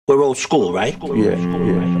We're old school, right? Yeah,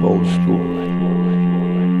 yeah, old school.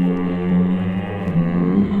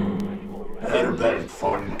 Herbert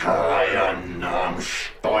von Karajan am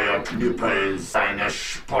Steuerknüppel seines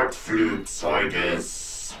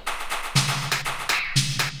Sportflugzeuges.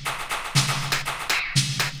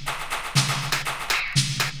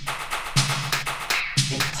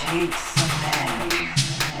 It takes a man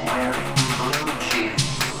wearing blue jeans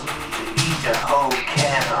to eat a whole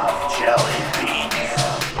can of jelly beans.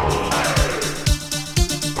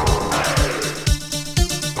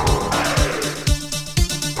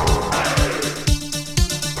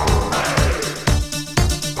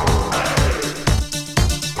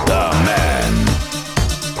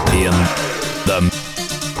 The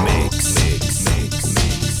mix.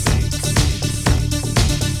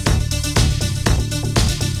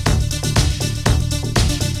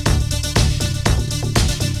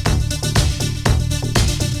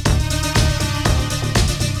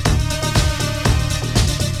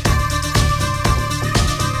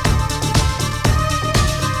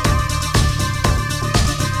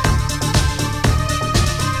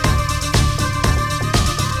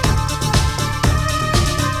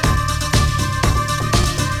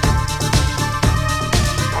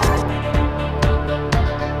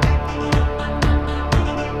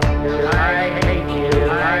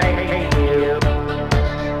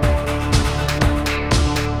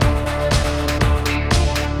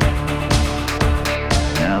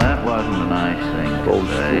 Now that wasn't a nice thing to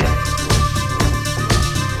say.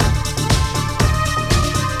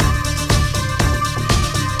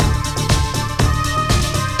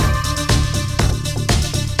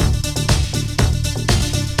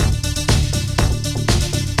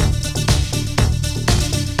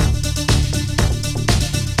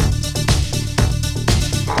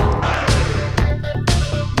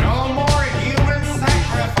 No more human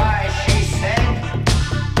sacrifice, she said.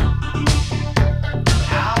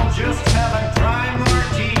 I'll just have a dry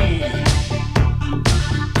martini.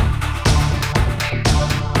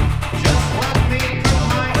 Just let me put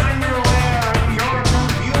my underwear in your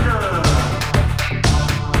computer.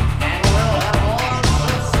 And we'll have lots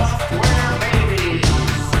of software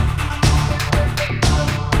babies.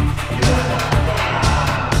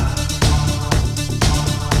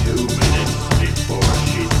 2 minutes before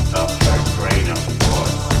she stopped her train of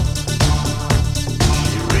thought,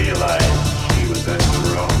 she realized she was at the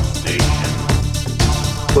wrong station.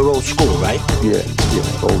 We're old school, right? Yeah,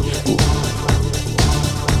 yeah, old school.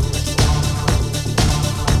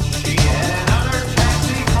 She had another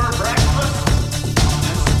taxi for breakfast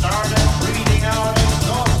and started breathing out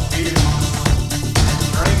exhaust fumes and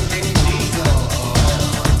drinking diesel oil.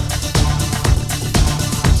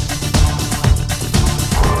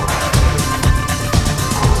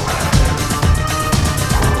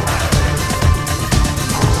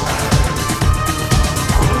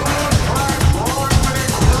 Roared with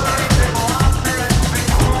exhilarated laughter at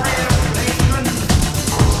Victoria's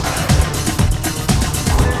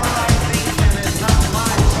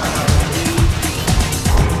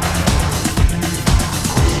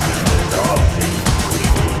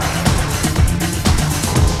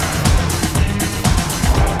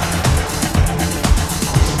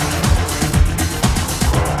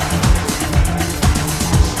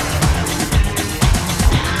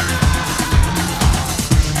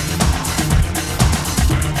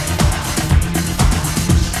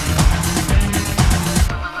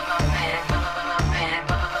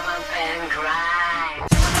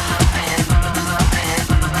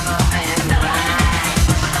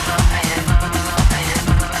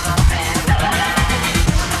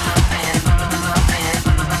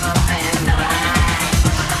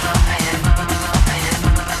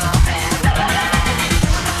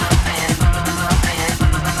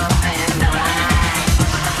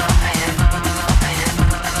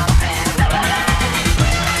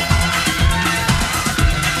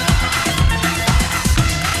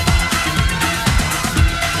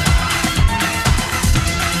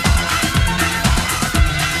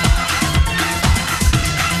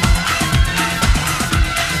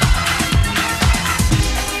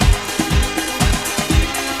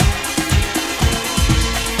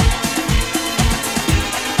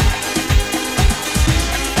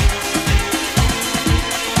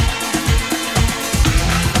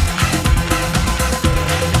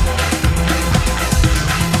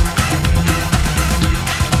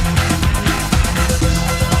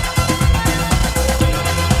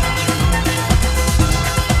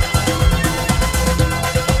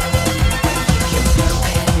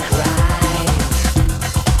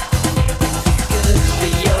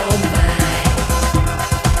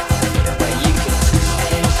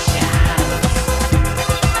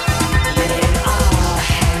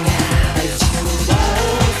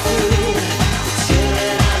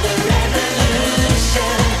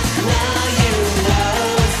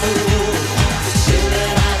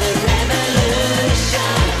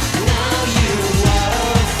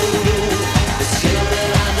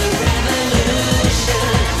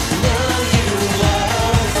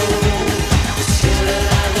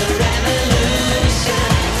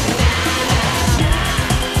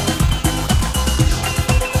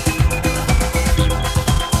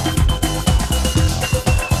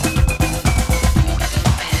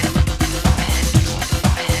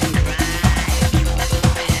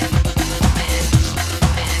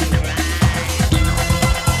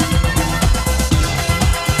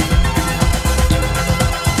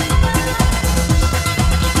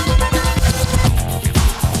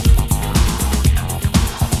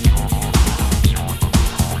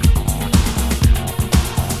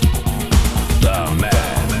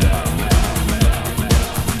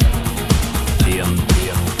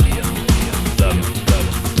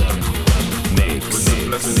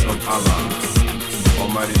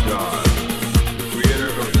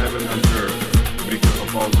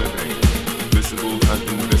visible and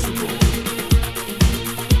invisible.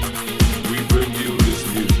 We bring you this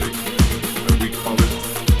music, and we call it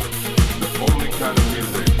the only kind of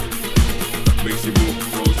music that makes you move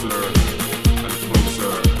closer and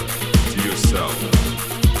closer to yourself.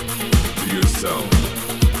 To yourself.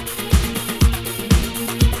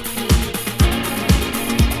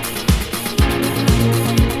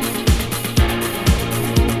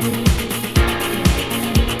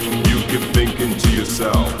 Thinking to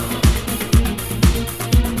yourself,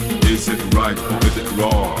 is it right or is it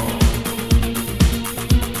wrong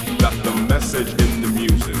that the message in the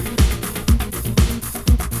music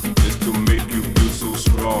is to make you feel so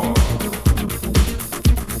strong?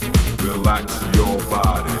 Relax your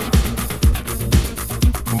body.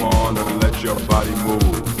 Come on and let your body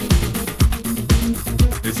move.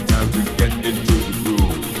 It's time to get into the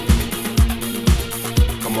groove.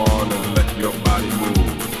 Come on and let your body move.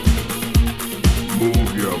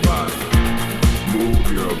 Move your body,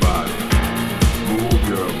 move your body, move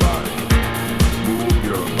your body, move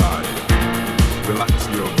your body. Relax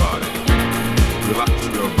your body, relax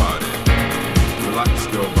your body, relax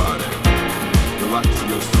your body, relax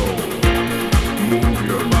your soul. Move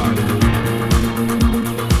your body.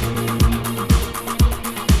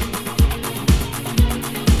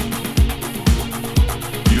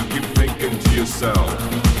 You keep thinking to yourself,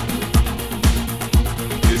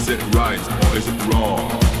 is it right or is it wrong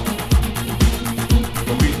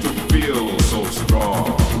for me to feel so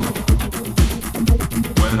strong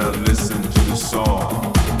when I listen to the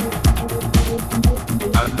song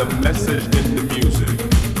and the message in the music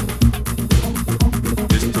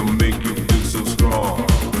is to make you feel so strong?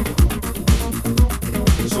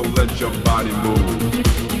 So let your body move,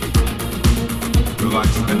 relax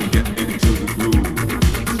and get into the groove.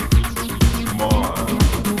 Come on,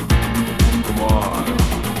 come on.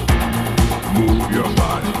 Move your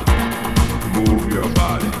body, move your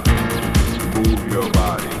body, move your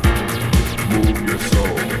body, move your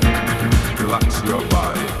soul. Relax your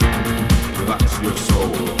body, relax your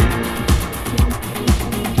soul.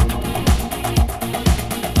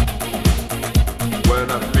 When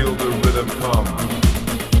I feel the rhythm come,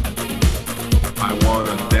 I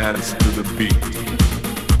wanna dance to the beat.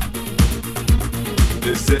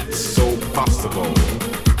 Is it so possible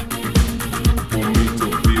for me to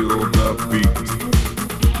feel the beat?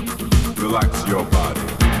 Relax your body,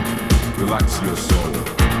 relax your soul,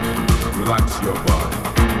 relax your body.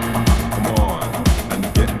 Come on and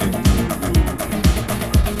get into the groove.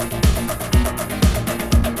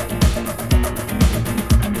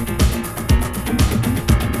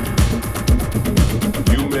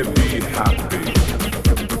 You may be happy,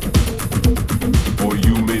 or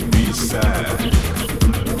you may be sad.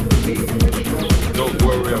 Don't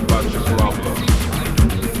worry about your problem.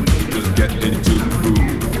 Just get into the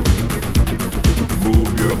groove.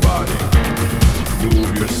 Move your body.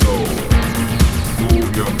 Move your soul.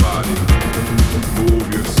 Move your body. Move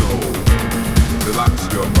your soul. Relax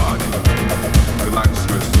your body. Relax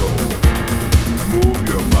your soul. Move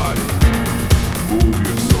your body. Move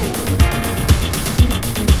your soul.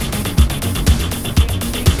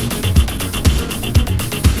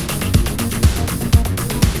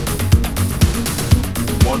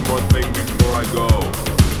 One more thing before I go.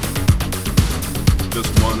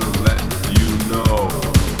 Just wanna let you know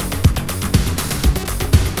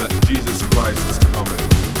that Jesus Christ is coming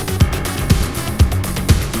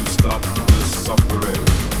to stop the suffering.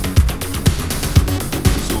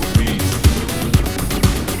 So peace,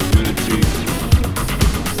 unity,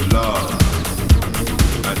 love,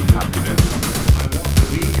 and happiness. I want the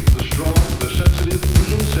weak, the strong, the sensitive, the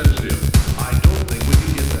insensitive. I don't think we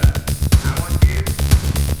can get that. I want you.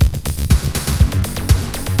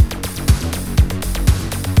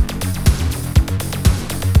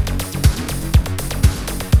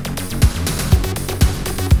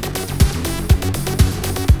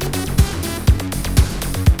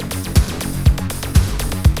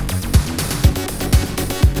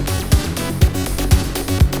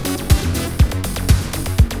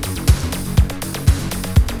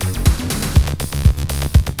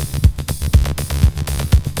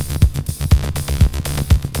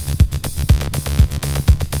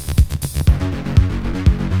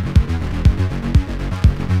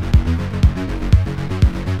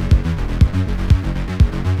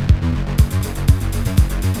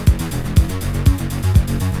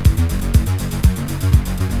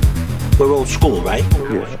 We're old school, right?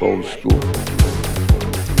 Yes, old school.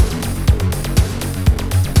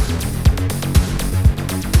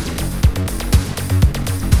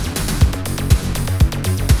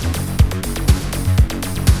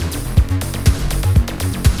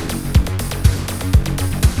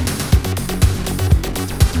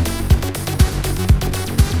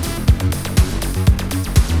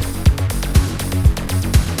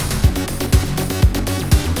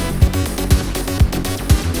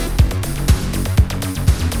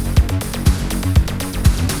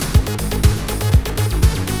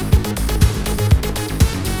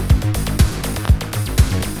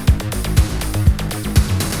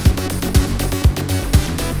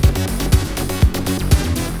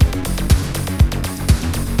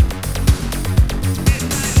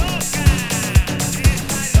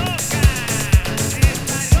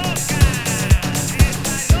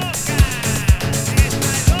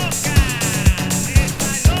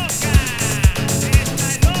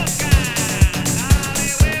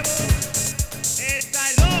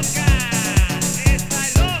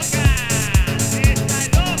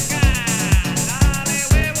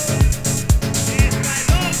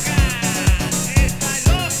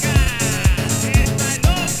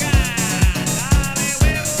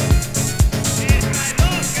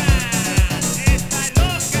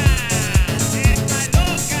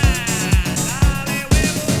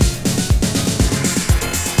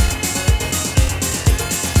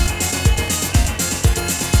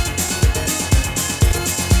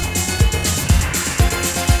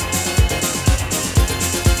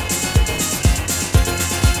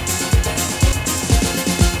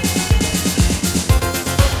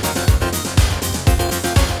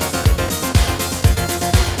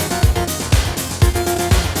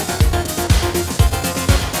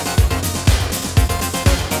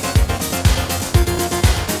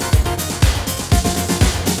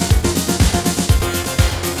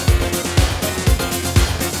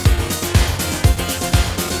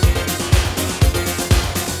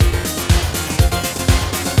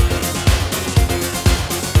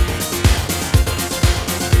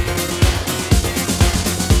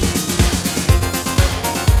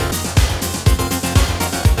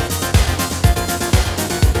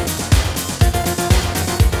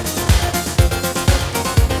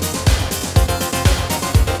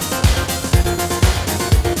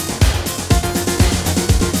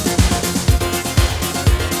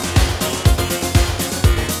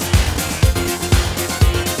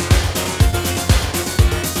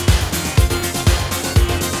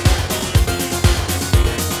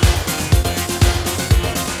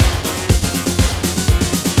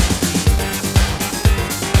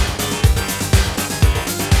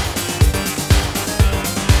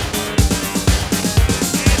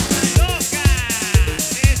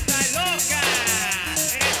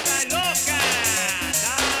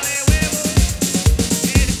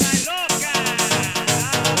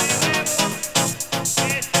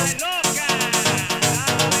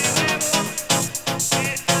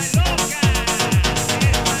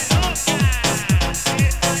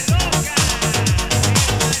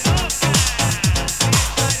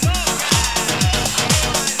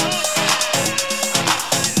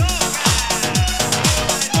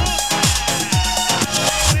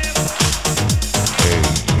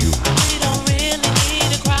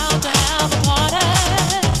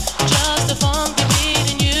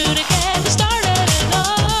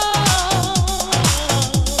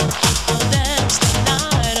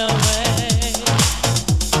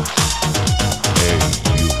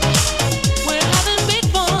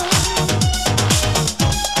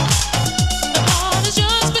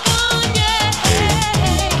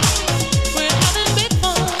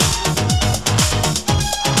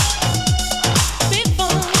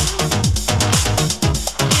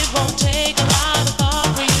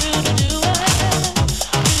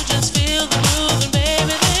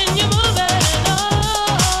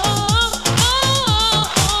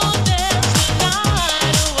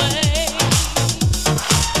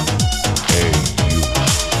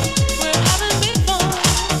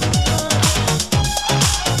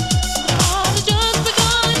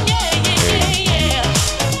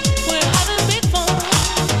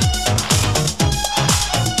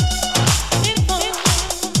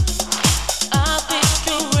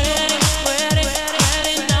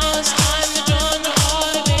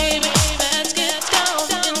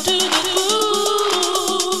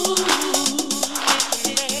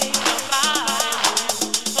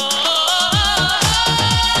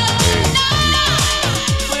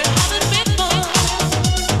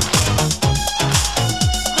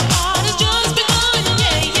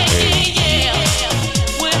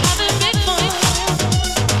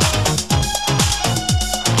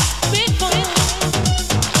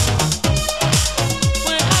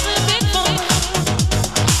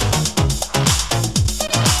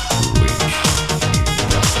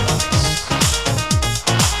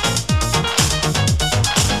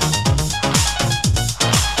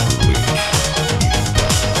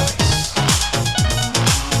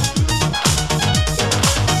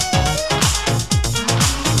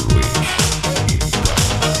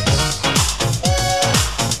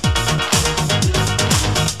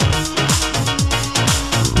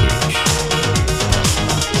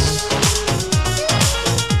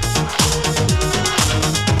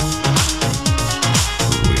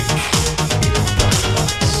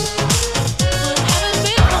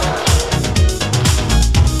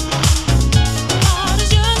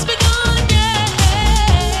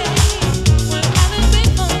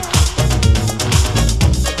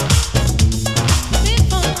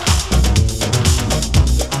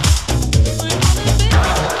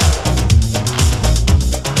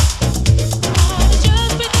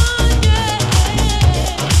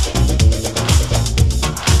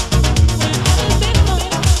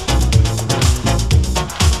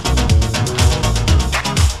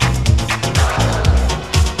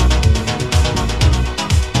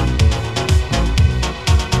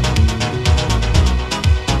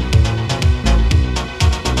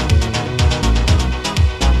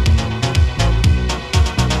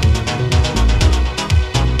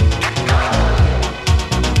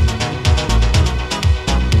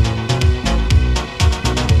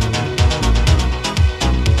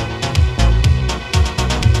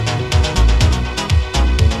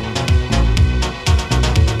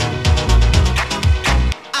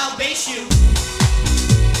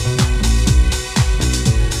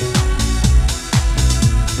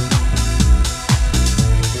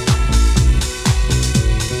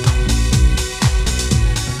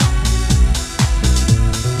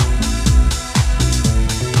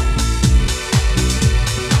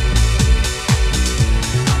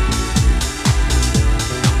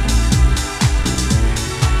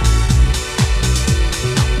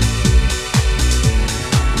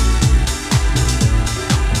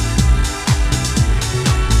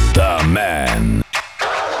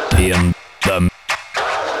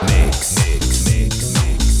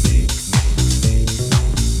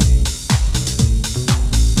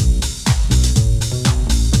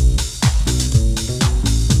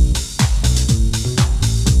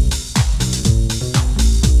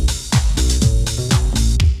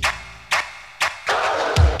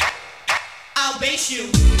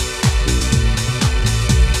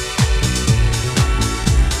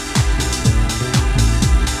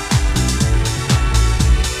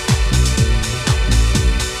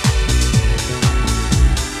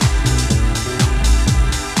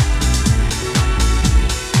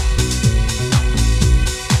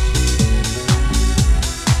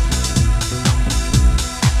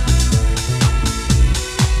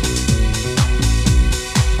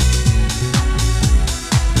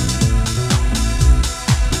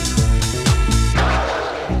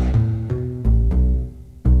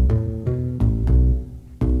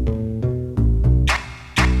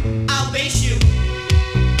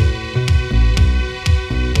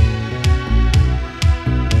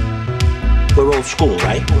 We're old school,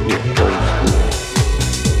 right? Yeah, old school.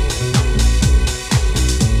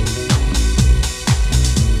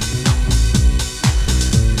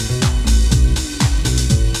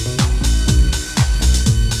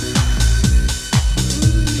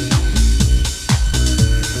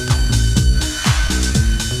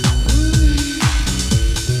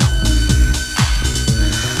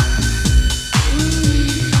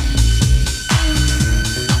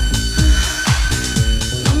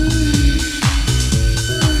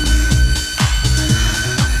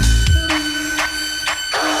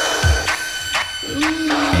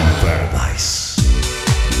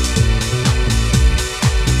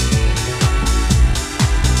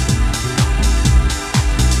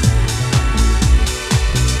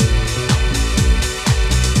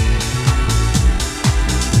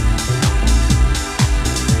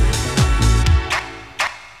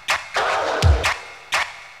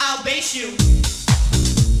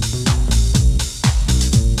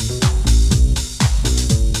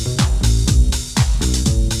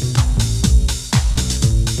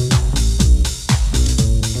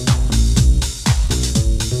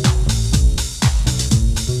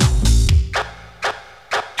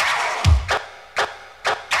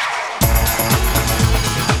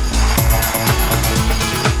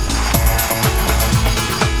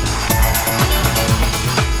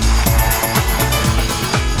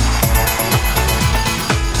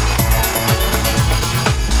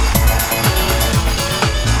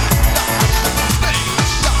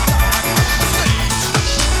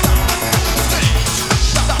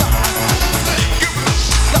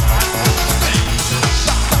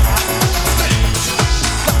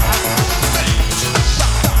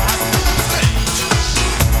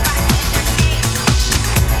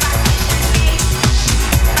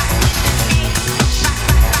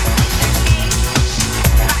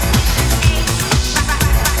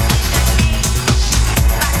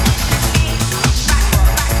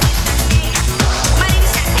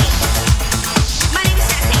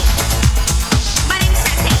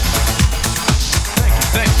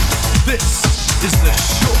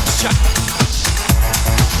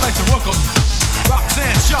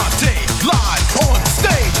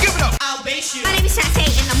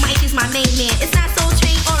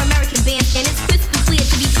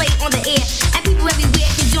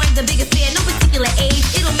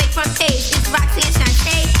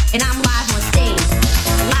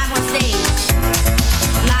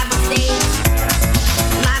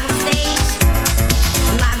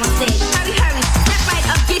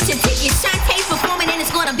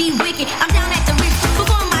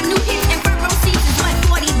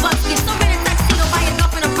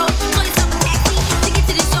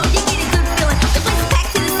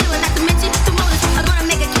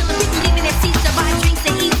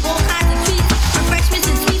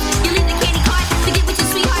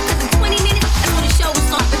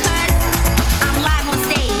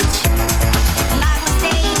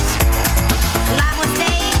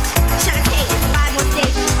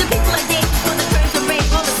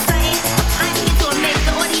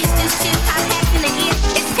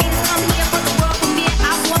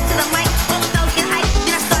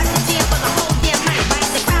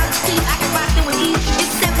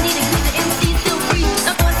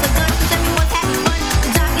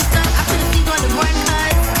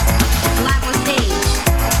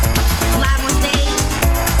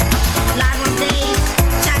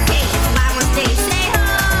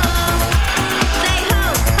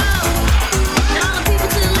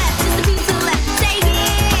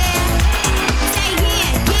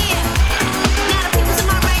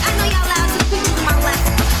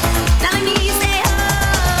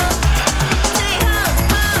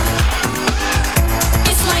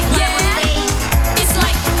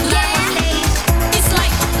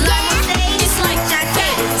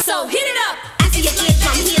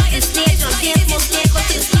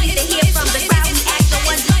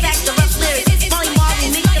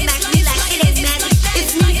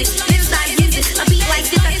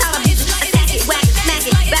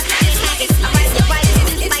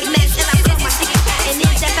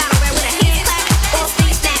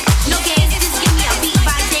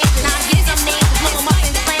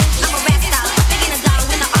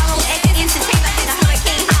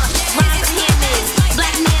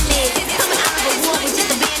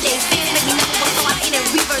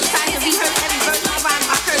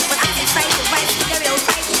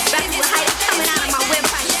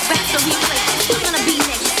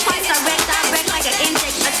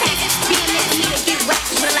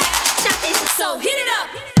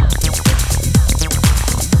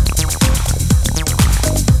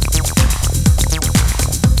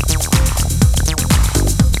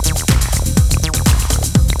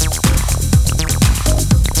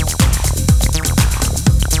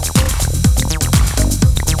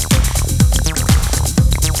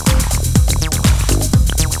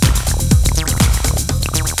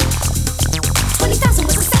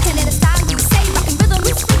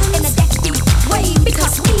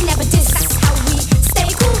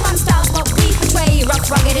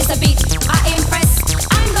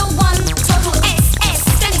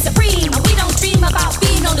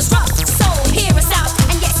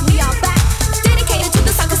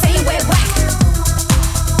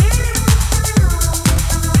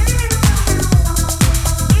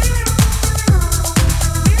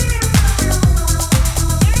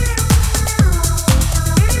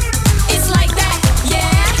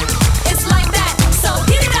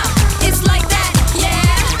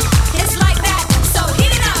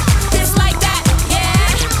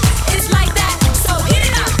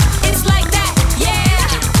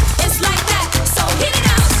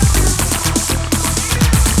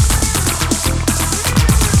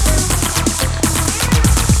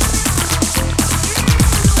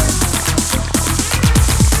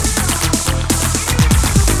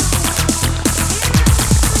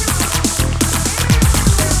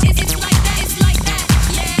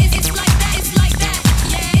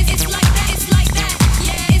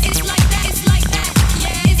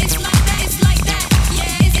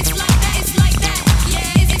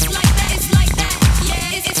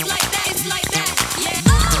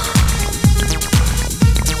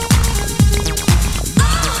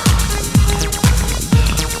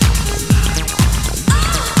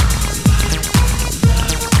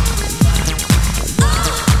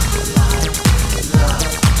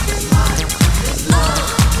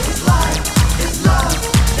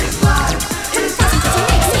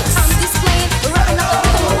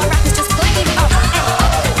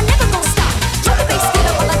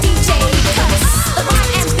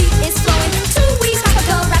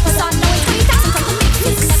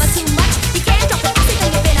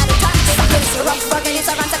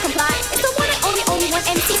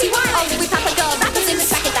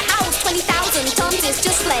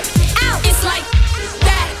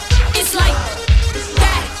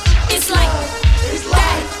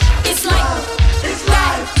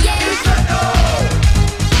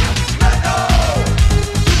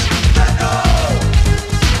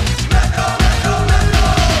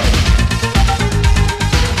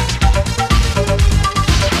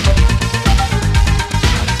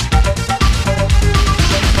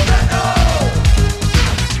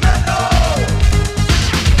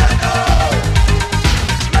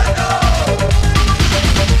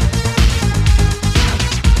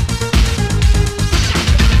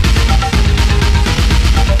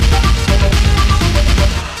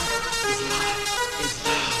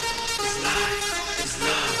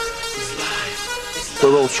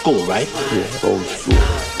 school, right? Yeah, old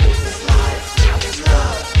school.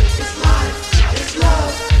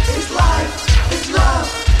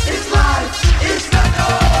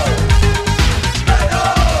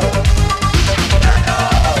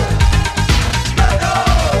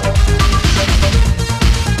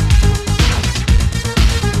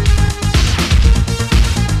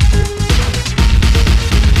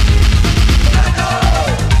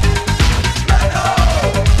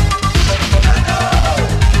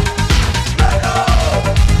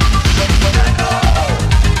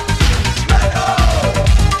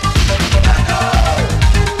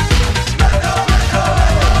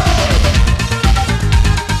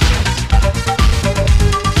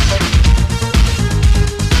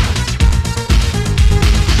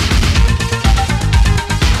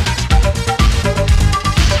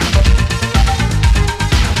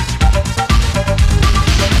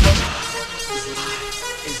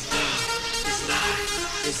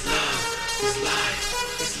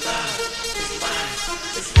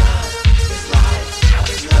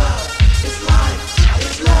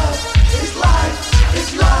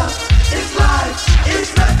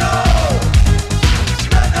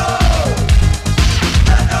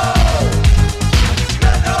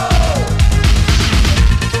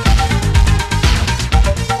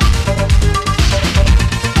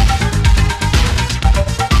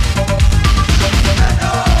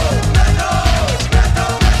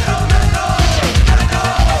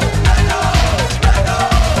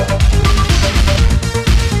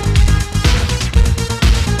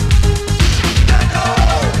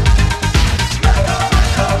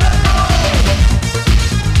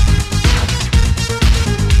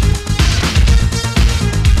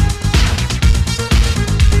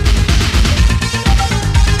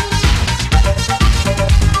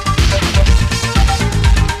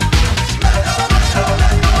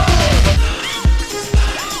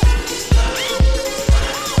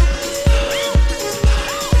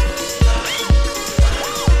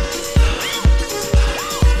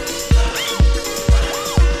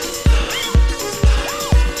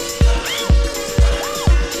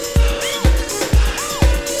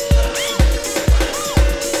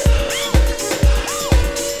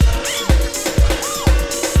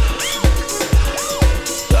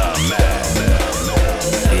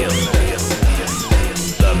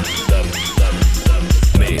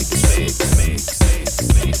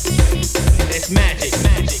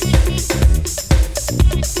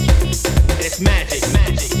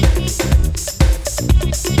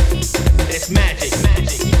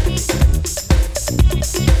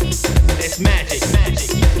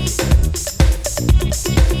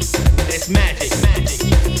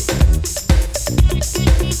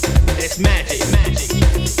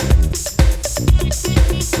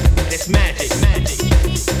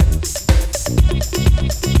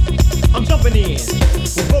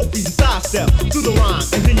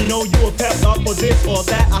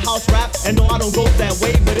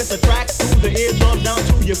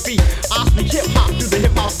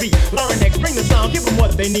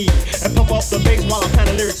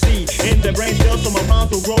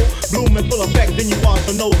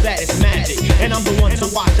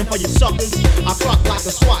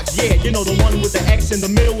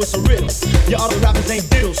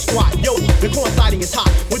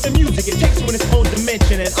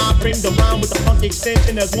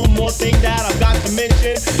 There's one more thing that I've got to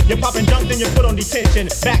mention. You're popping dunked and you're put on detention.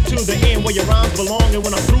 Back to the end where your rhymes belong. And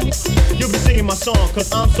when I'm through, you'll be singing my song.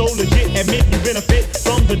 Cause I'm so legit, admit you benefit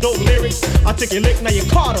from the dope lyrics. I took your lick, now you're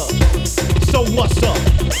caught up. So what's up?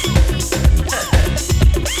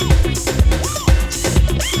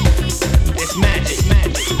 It's magic,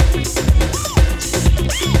 magic.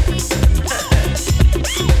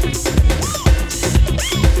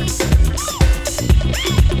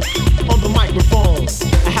 On the microphone,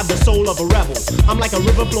 I have the soul of a rebel. I'm like a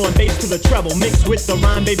river flowing bass to the treble, mixed with the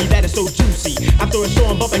rhyme, baby, that is so juicy. After a show,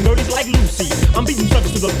 I'm bumping girlies like Lucy. I'm beating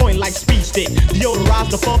suckers to the point like speed stick.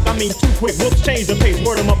 Deodorize the funk, I mean too quick. Whoops, change the pace,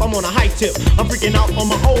 word 'em up, I'm on a high tip. I'm freaking out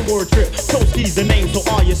on my own word trip. Toasties the name, so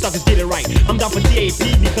all your suckers get it right. I'm down for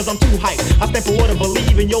TAP because I'm too hype. I stand for what I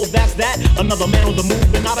believe, and yo, that's that. Another man on the move,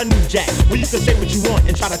 and not a new jack. Well, you can say what you want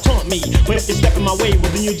and try to taunt me, but if you step in my way,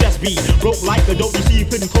 well, then you just be broke like a dope. You see, you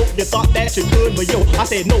couldn't cope, you thought that you could, but yo, I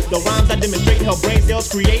said no. The rhymes I demonstrate help brain cells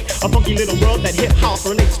create a funky little world that hip house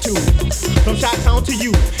relates to. From Chi-Town to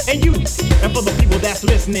you and you, and for the people that's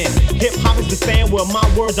listening, hip hop is the stand where my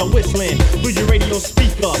words are whistling through your radio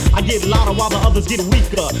speaker. I get louder while the others get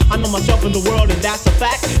weaker. I know myself in the world, and that's a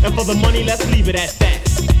fact. And for the money, let's leave it at that.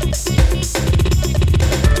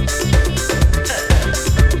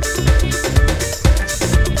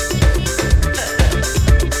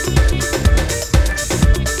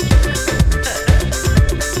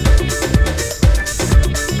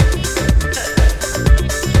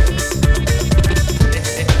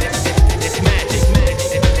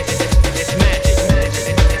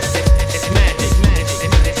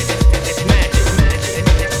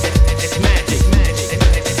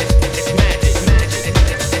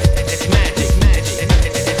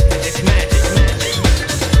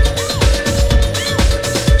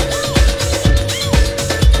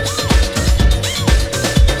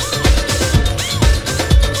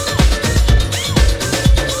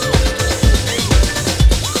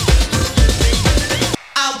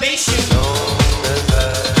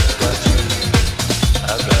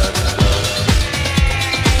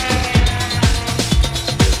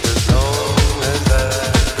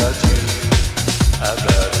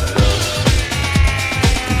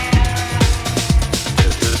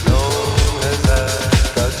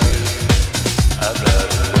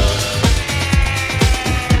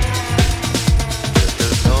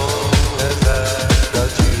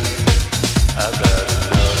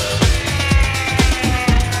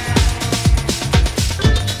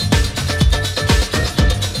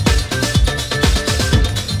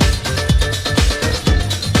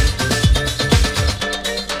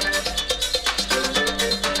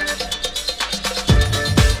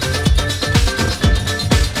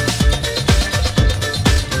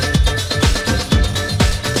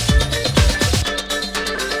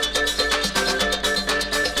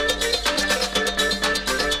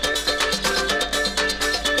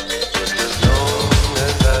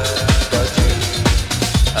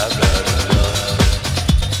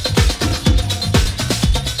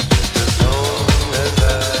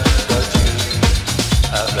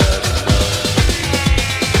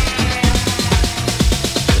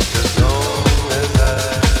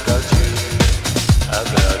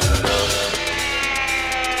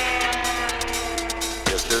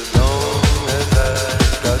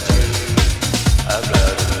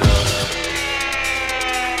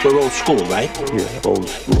 We're old school, right? Yeah, old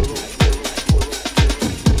school.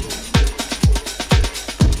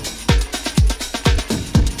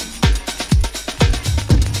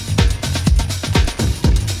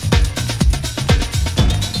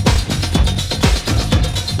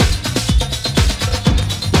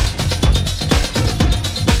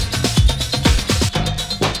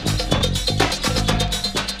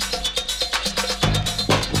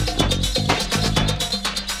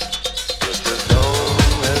 Just as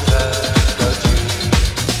long as I got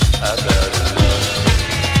you,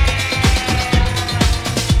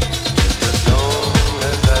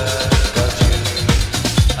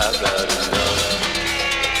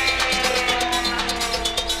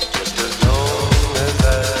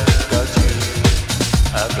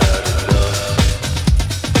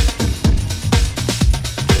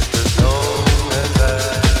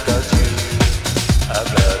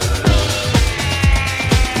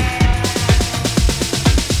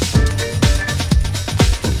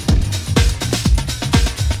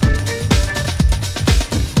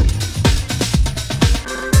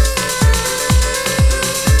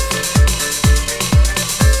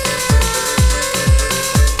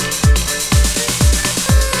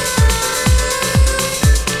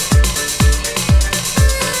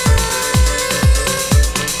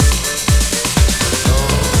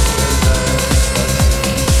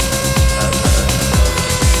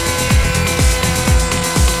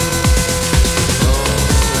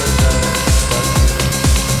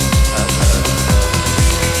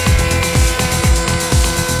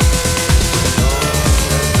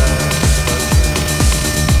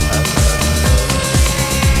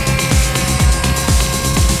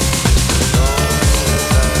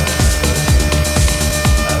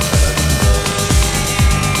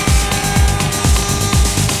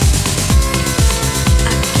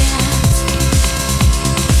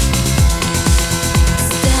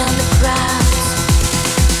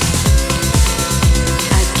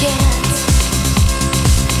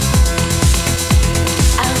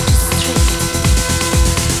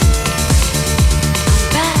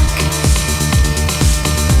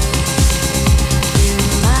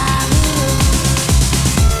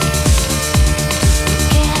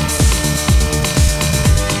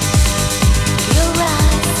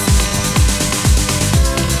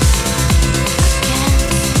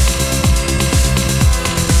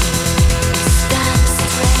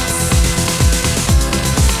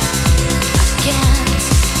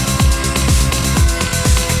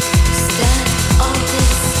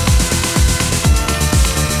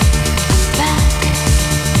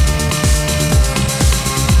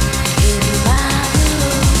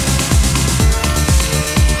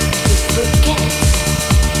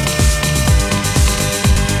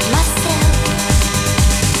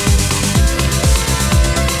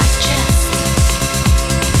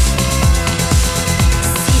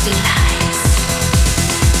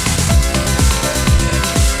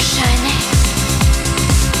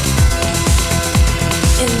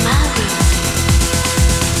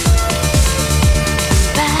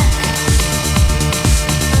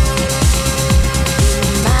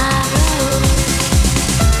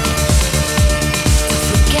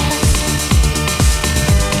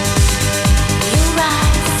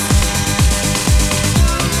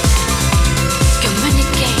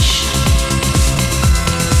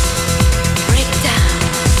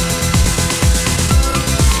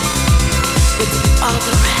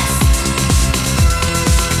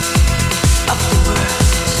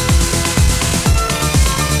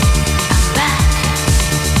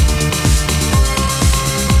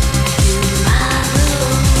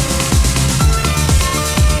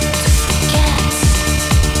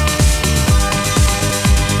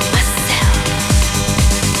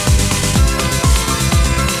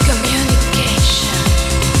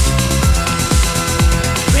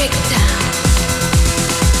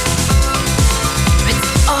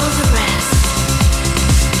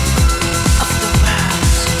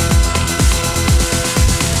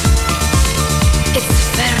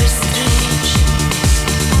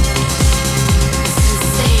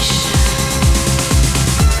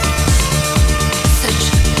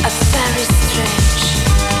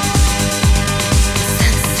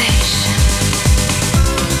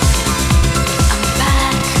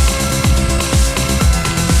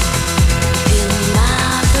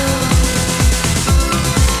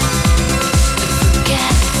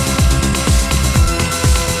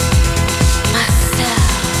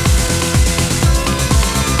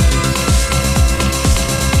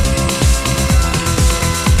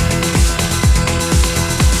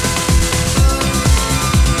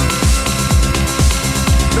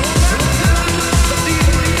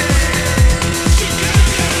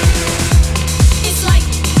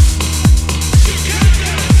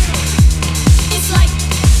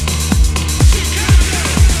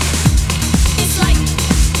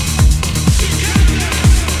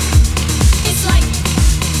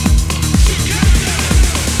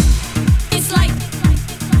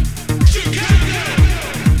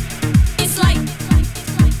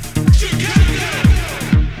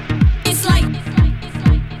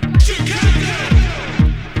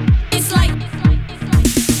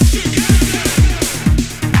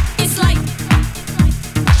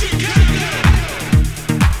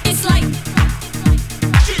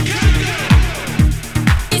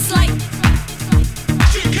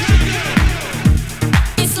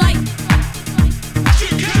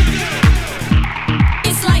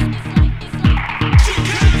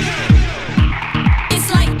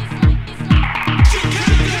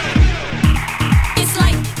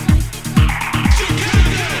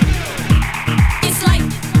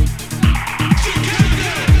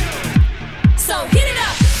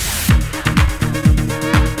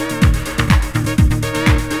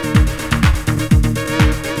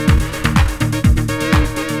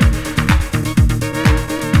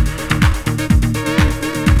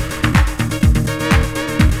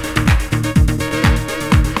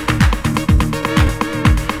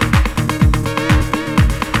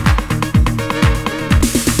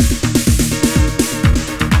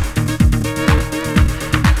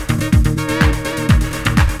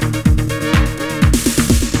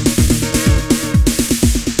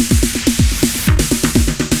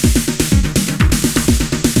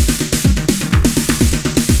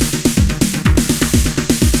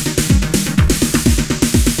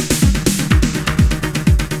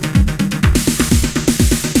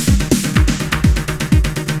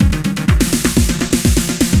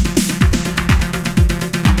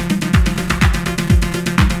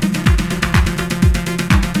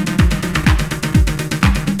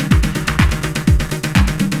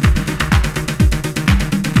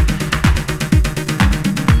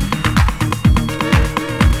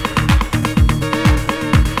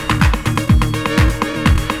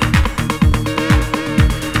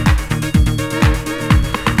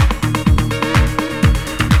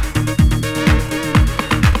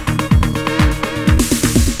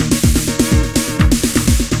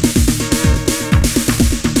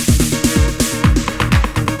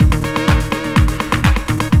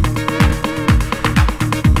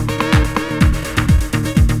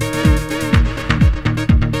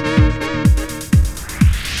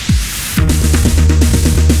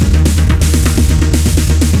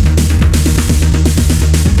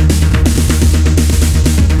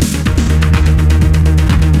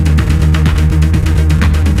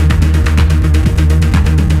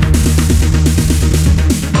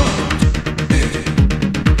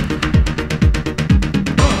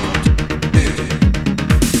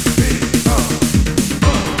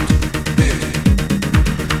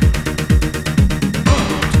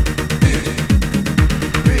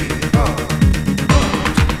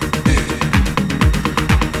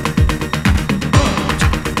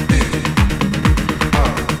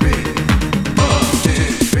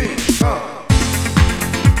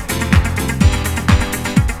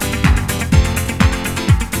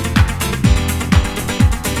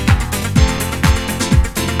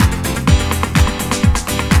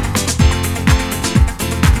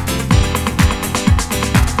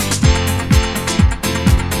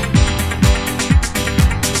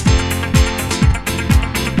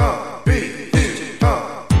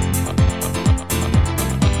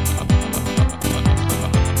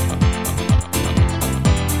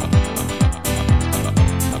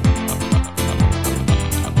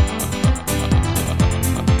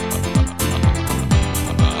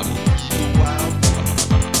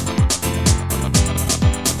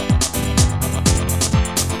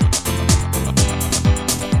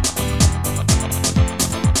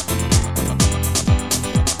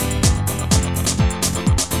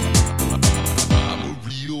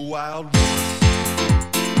 wild.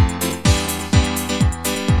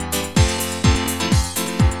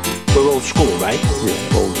 We're old school, right?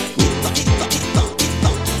 Yeah, old school.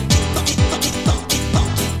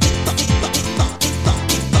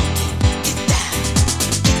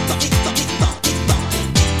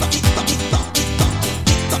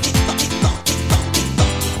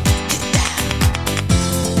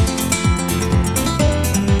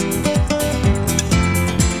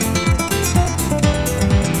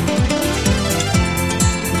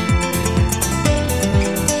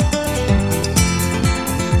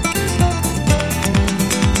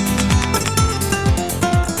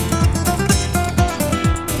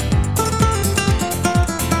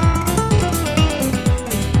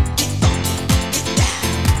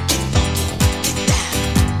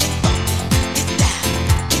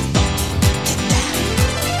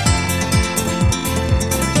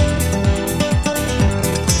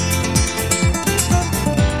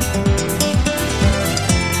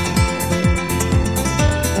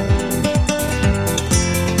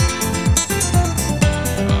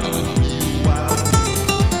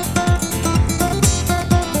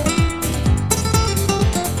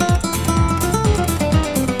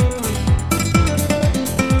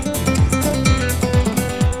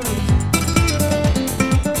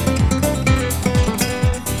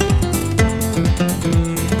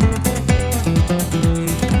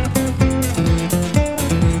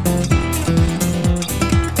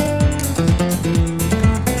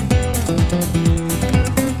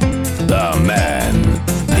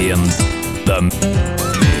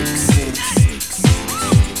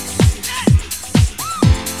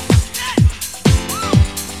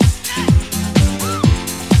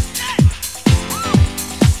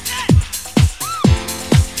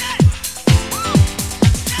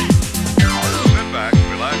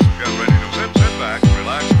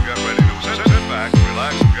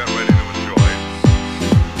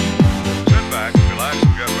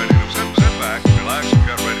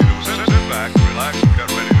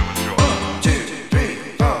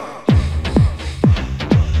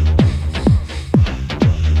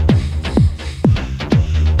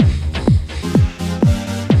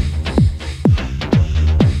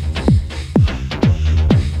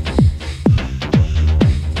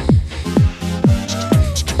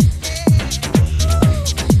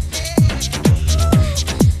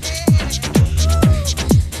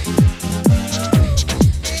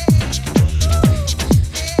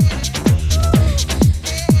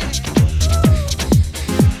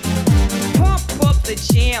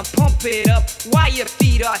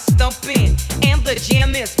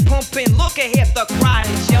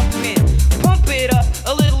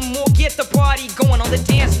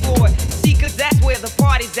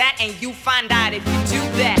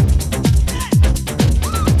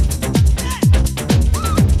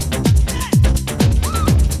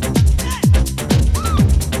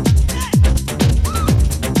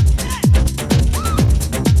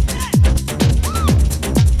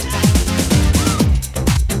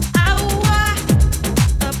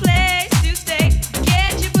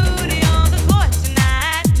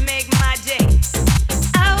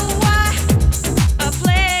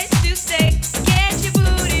 Get your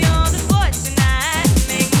booty on the floor tonight,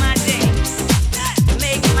 make my day.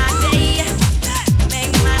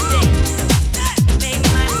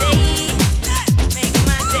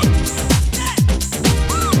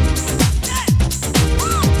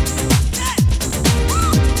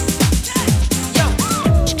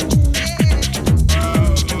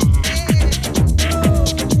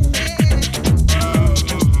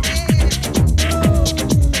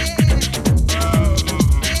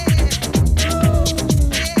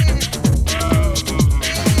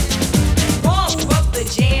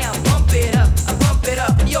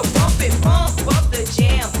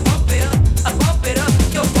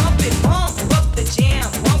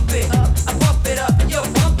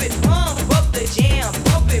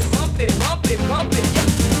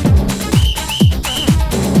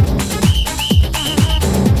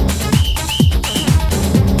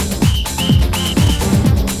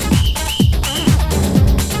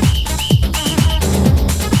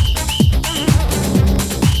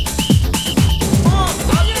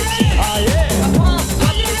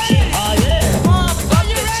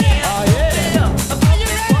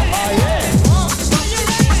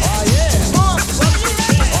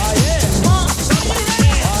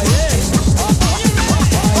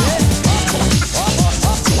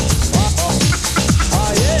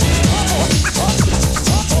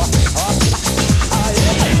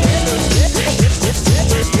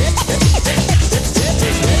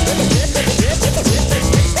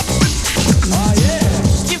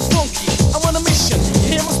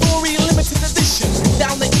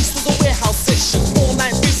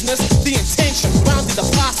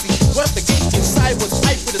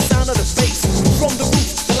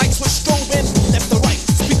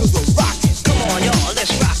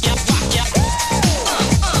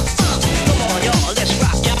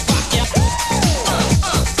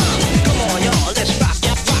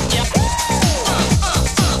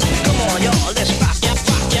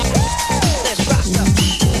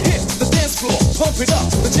 it up.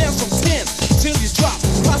 The jam from 10 till you drop.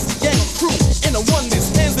 Posse gang of crew in a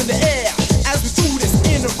oneness, hands in the air. As we do this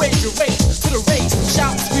in a rage, you race to the rage.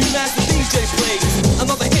 Shout, scream as the DJ plays.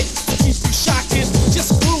 Another hit to keep you shocking.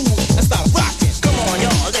 Just groove and start rocking. Come on,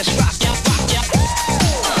 y'all, let's rock, yeah, rock, yeah.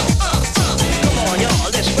 Come on, y'all,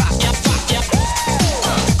 let's rock, yeah, rock, yeah.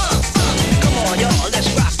 Come on, y'all, let's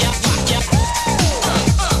rock, yeah, rock, yeah.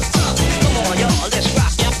 Come on, y'all, let's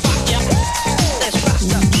rock, yeah, rock, yeah. Let's rock,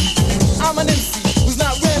 yeah. I'm an MC who's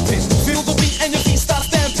not rampant. Feel the beat and your feet start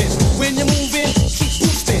stamping. When you're moving, keep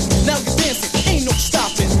boosting. Now you're dancing, ain't no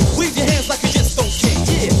stopping. Wave your hands like you just don't care.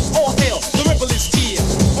 Yeah, all hail, the rebel is here.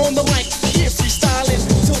 On the mic, yeah, freestyling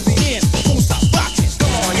till the end. Won't stop rocking.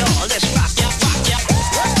 Come on, y'all, let's rock, yeah, rock, yeah.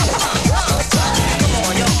 Come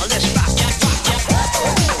on, y'all, let's rock, yeah, rock, yeah.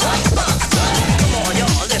 Come on,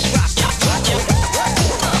 y'all, let's rock, yeah, rock, yeah.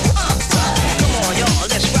 Come on, y'all,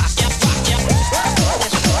 let's rock, yeah, rock, yeah.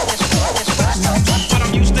 Let's rock. What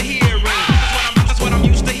I'm used to hearing. That's what I'm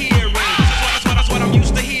used to hearing. That's what I'm used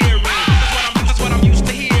to hearing. That's what I'm used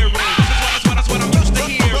to hearing. That's what I'm used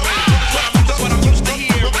to hearing. That's what I'm used to hearing. That's what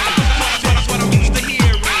I'm used to hearing.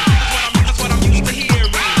 That's what I'm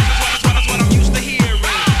used to hearing.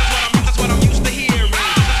 That's what I'm used to hearing.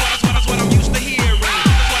 That's what I'm used to hearing.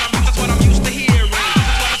 That's what I'm used to hearing. That's what I'm used to hearing. That's what I'm used to hearing.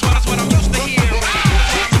 That's what I'm used to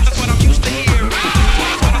hearing. That's what I'm used to hearing.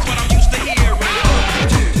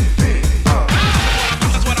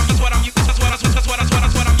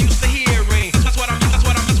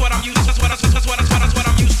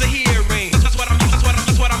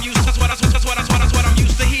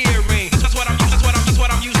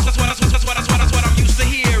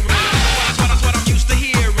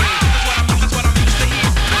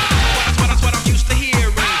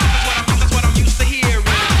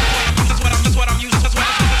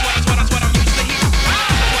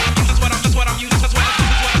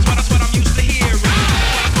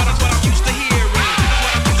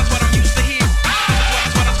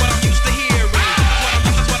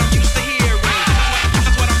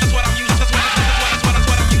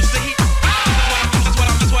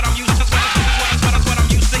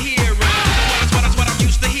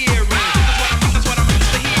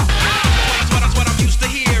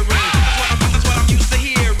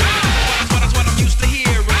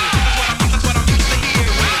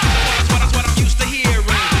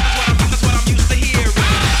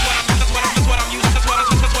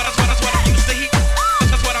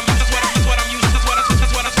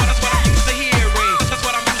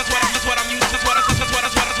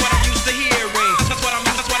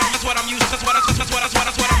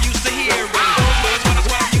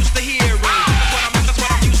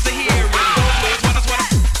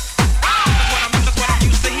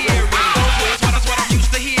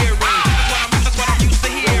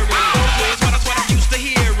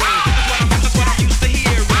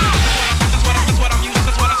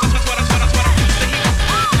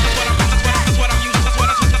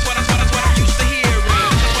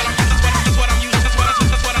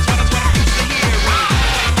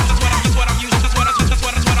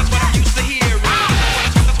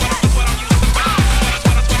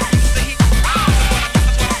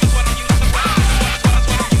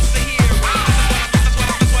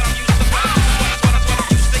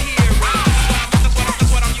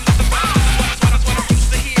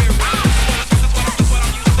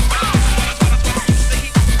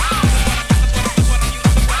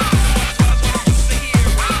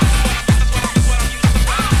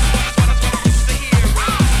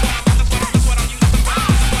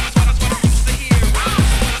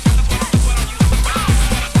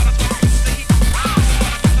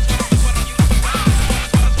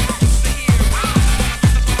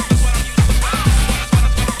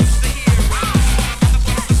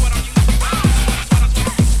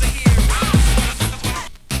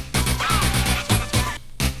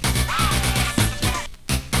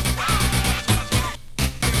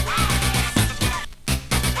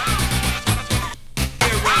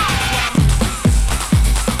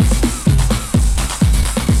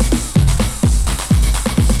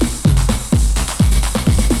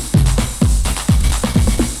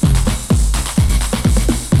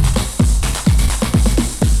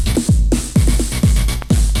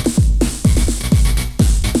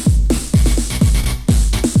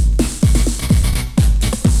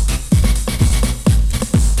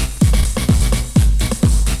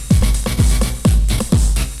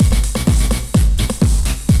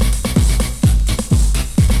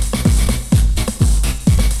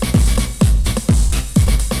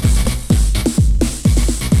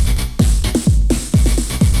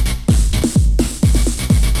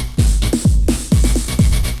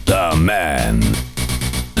 man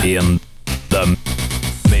in the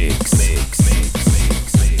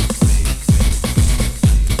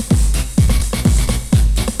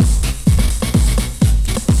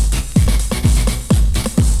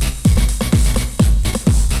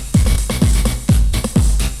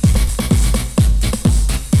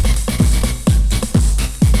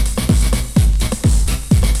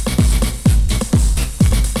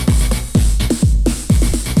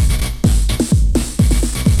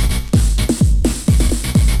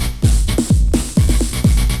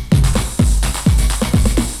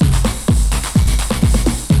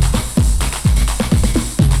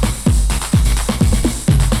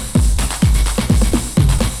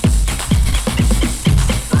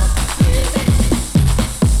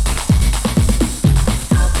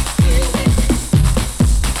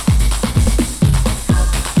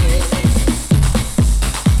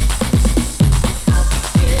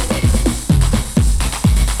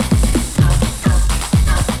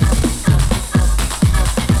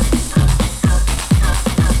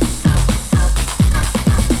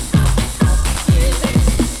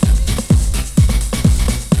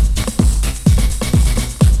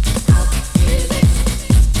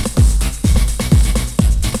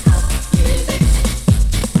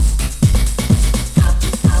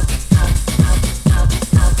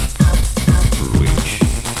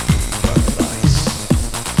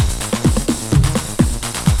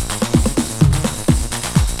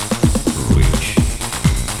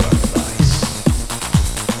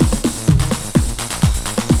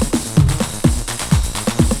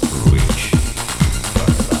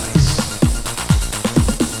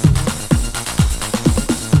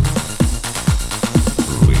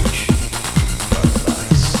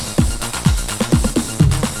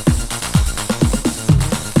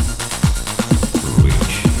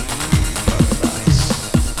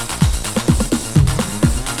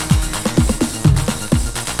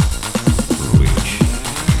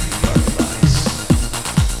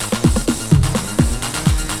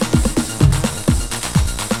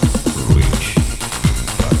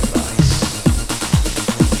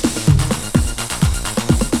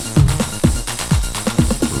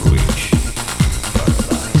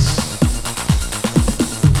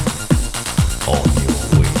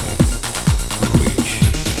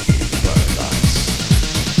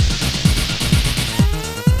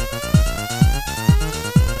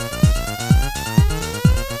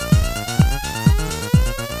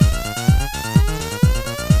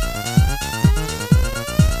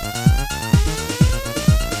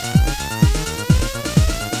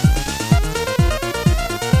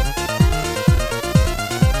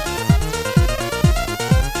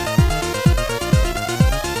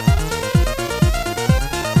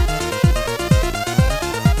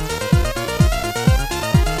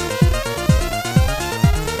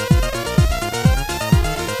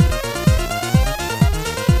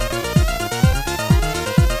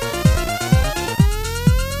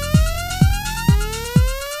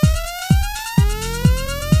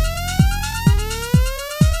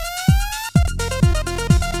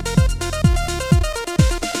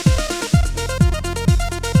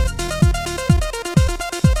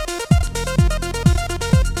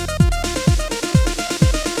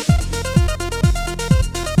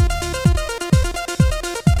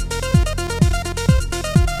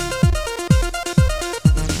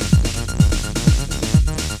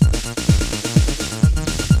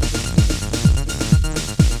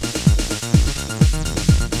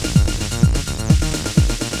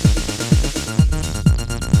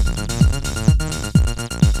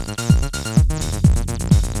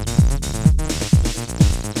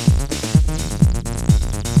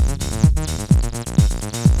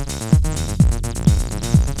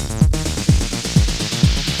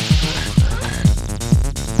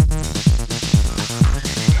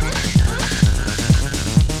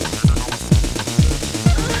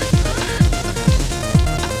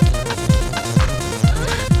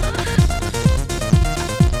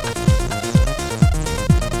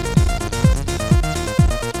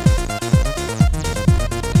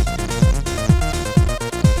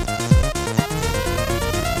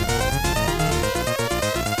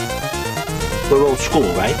school,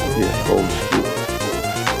 right? Yeah, old school.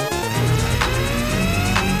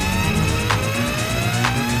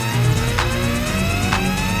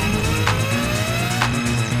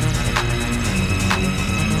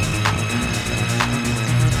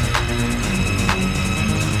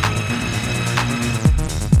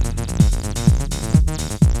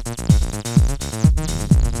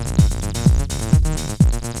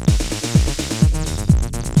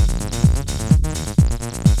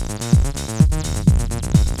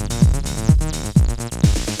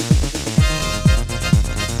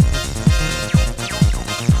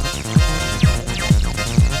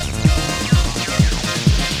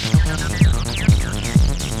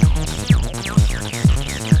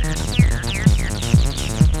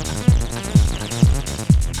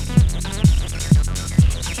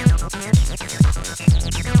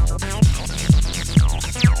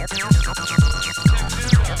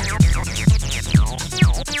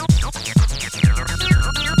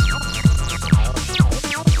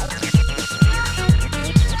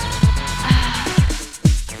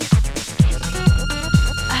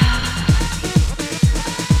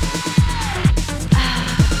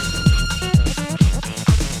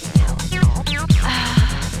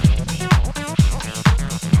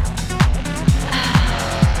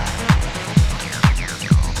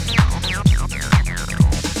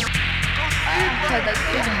快的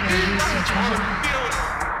非常有意思，呈现